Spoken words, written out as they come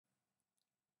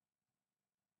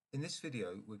In this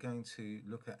video, we're going to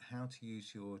look at how to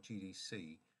use your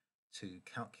GDC to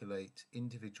calculate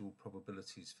individual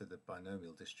probabilities for the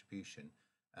binomial distribution,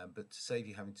 but to save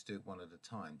you having to do it one at a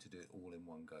time, to do it all in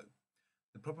one go.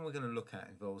 The problem we're going to look at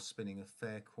involves spinning a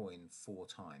fair coin 4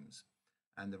 times,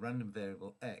 and the random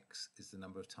variable x is the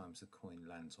number of times the coin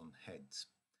lands on heads.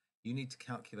 You need to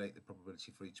calculate the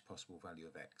probability for each possible value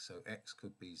of x, so x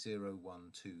could be 0,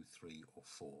 1, 2, 3 or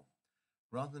 4.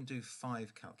 Rather than do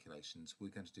 5 calculations, we're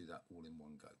going to do that all in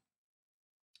one go.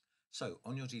 So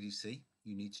on your GDC,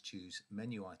 you need to choose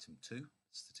menu item 2,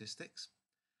 statistics,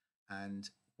 and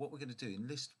what we're going to do in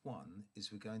list 1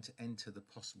 is we're going to enter the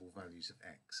possible values of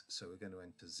x. So we're going to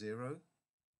enter 0,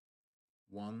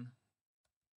 1,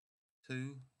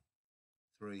 2,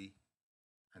 3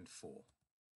 and 4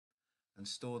 and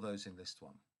store those in list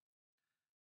 1.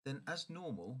 Then as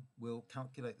normal, we'll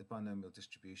calculate the binomial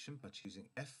distribution by choosing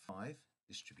F5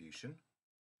 distribution,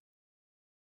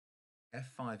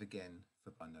 F5 again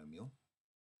for binomial,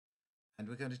 and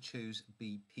we're going to choose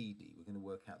BPD. We're going to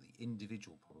work out the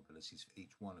individual probabilities for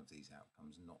each one of these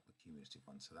outcomes, not the cumulative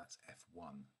one. So that's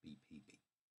F1 BPD.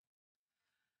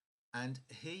 And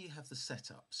here you have the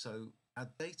setup. So our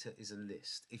data is a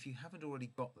list. If you haven't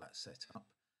already got that set up,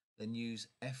 then use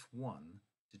F1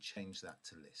 to change that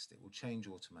to list. It will change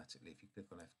automatically. If you click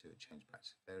on F2, it changes back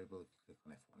to variable. If you click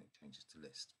on F1, it changes to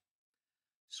list.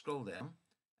 Scroll down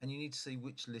and you need to see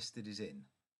which list it is in.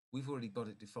 We've already got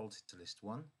it defaulted to list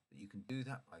 1, but you can do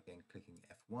that by again clicking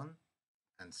F1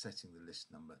 and setting the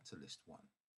list number to list 1.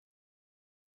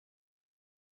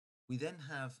 We then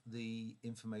have the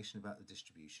information about the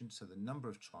distribution. So the number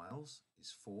of trials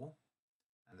is 4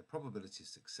 and the probability of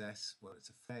success, well,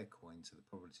 it's a fair coin, so the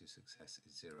probability of success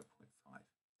is 0.5.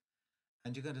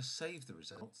 And you're going to save the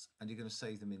results and you're going to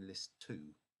save them in list 2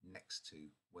 next to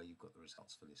where you've got the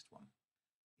results for list 1.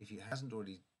 If it hasn't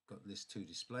already got list 2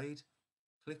 displayed,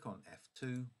 click on F2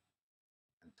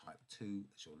 and type 2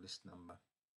 as your list number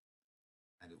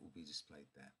and it will be displayed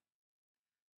there.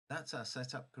 That's our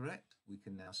setup correct. We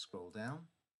can now scroll down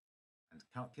and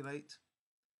calculate,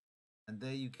 and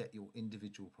there you get your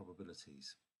individual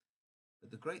probabilities.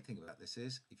 But the great thing about this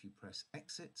is if you press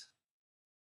exit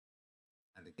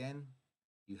and again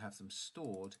you have them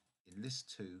stored in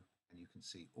list 2 and you can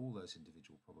see all those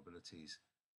individual probabilities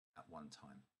at one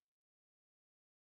time.